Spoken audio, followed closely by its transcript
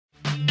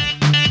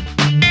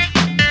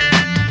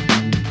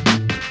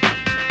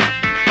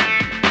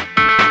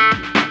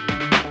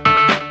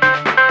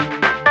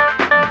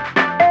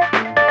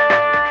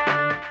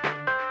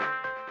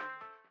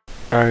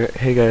Alright,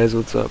 hey guys,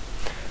 what's up?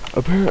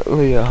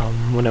 Apparently,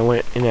 when I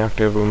went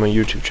inactive on my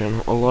YouTube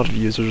channel, a lot of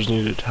users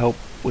needed help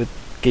with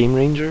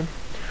GameRanger,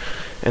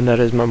 and that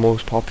is my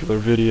most popular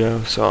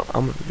video, so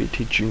I'm going to be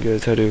teaching you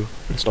guys how to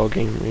install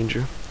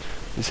GameRanger.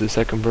 This is the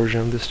second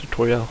version of this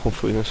tutorial.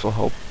 Hopefully this will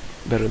help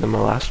better than my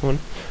last one.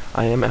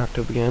 I am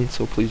active again,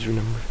 so please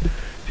remember,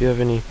 if you have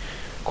any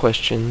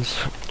questions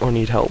or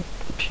need help,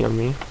 PM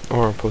me,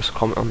 or post a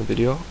comment on the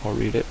video, I'll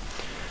read it.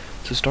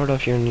 To start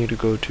off, you need to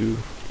go to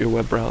your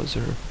web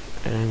browser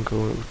and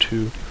go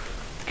to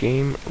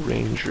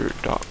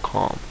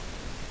GameRanger.com.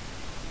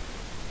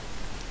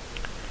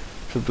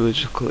 Simply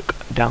just click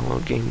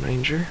download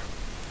GameRanger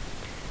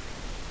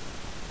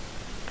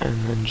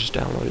and then just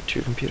download it to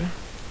your computer.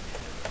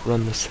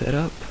 Run the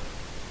setup.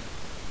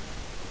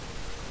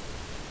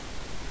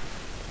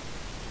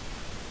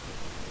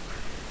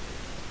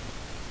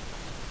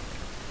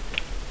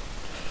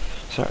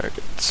 Sorry,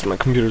 my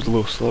computer's a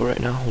little slow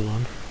right now, hold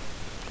on.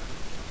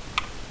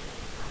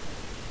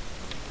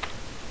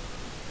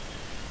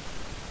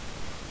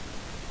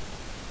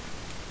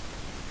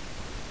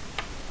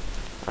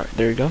 Alright,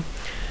 there you go.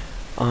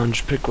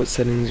 Just pick what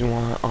settings you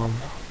want. I'm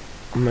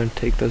going to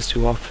take those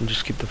two off and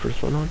just keep the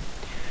first one on.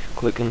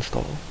 Click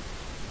install.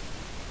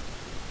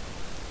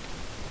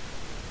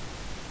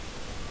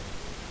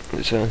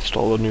 It's going to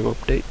install a new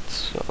update,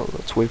 so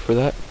let's wait for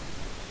that.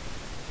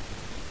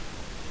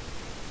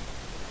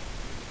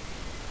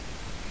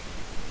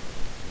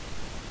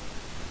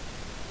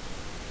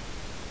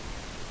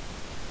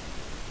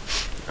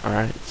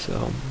 Alright,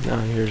 so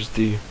now here's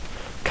the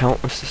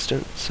account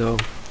assistant. So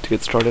to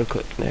get started,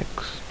 click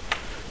next,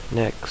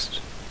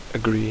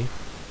 agree.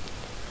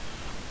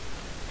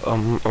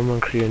 I'm gonna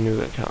create a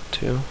new account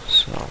too,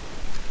 so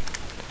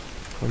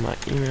for my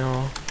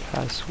email,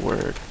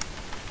 password,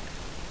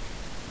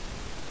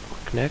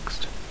 click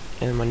next,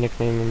 and my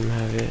nickname, I'm gonna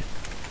have it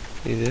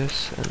be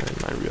this, and then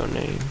my real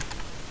name.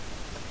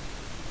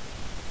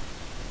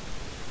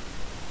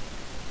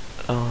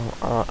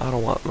 I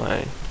don't want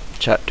my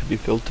chat to be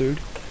filtered.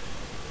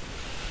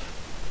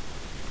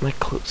 My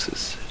closest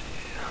city,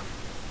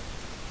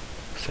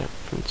 San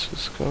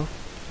Francisco.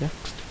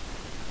 Next.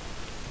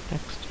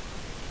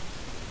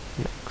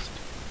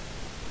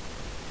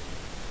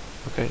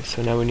 Okay,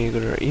 so now we need to go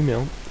to our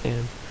email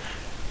and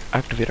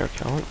activate our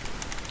account.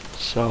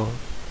 So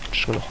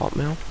just go to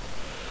Hotmail,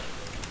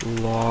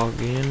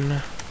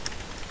 login.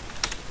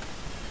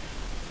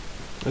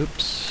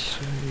 Oops.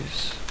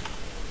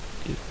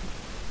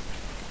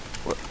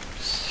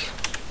 Whoops.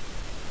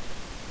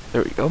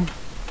 There we go.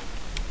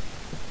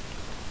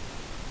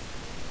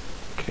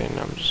 Okay,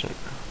 now I'm just gonna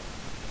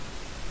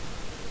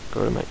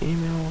go to my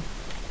email.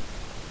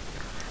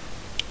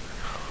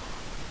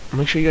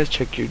 Make sure you guys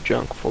check your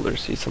junk folder,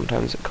 see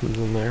sometimes it comes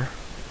in there.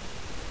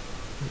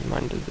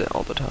 Mine does it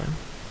all the time.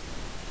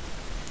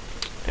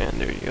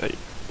 And there you go.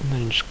 And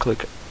then just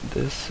click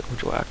this,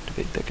 which will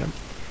activate the account.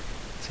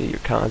 See, your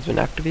account has been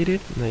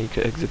activated. Now you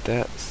can exit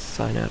that,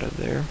 sign out of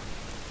there.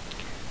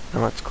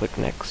 Now let's click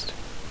next.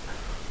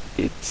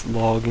 It's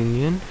logging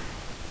in.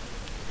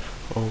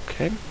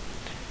 Okay.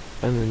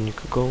 And then you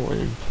could go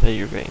and play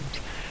your games.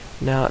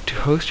 Now, to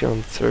host your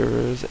own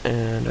servers,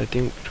 and I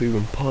think to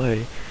even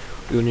play,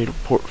 you'll need a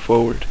port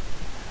forward.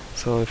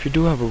 So if you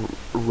do have a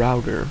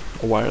router,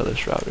 a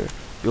wireless router,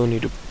 you'll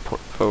need a port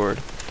forward.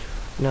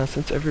 Now,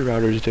 since every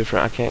router is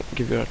different, I can't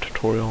give you a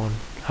tutorial on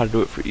how to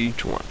do it for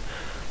each one.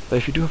 But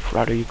if you do have a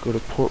router, you go to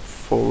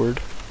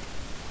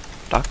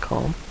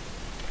portforward.com.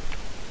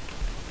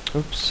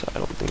 Oops, I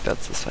don't think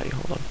that's the site.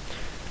 Hold on.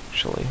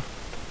 Actually,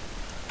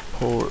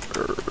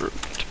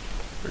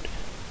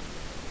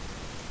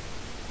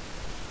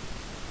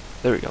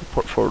 there we go,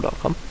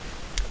 portforward.com. I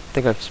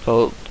think I've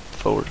spelled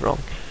forward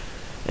wrong.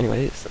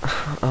 Anyways,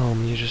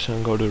 you just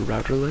gonna go to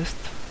router list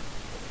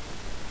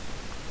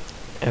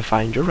and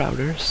find your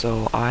router.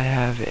 So I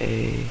have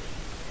a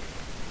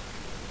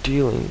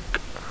D-Link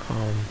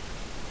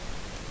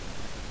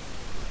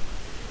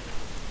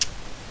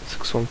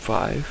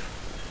 615.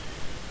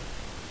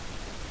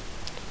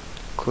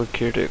 Click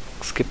here to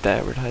skip the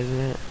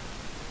advertisement,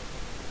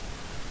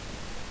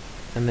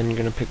 and then you're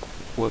gonna pick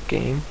what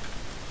game.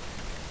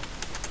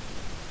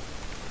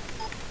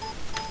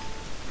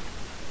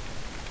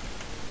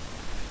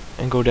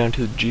 And go down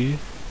to the G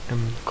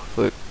and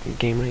click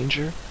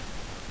GameRanger,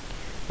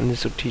 and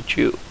this will teach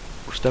you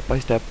step by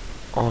step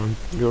on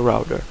your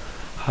router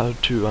how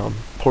to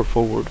port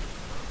forward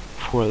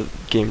for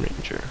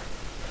GameRanger.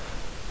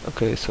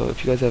 Okay, so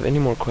if you guys have any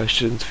more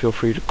questions, feel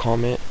free to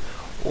comment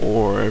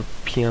or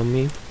PM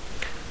me.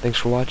 Thanks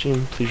for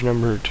watching. Please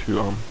remember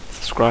to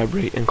subscribe,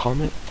 rate, and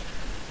comment.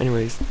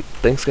 Anyways,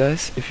 thanks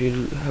guys. If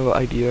you have an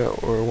idea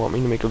or want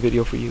me to make a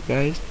video for you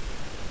guys,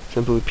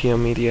 simply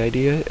PM me the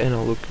idea and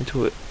I'll look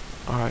into it.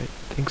 Alright,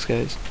 thanks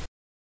guys.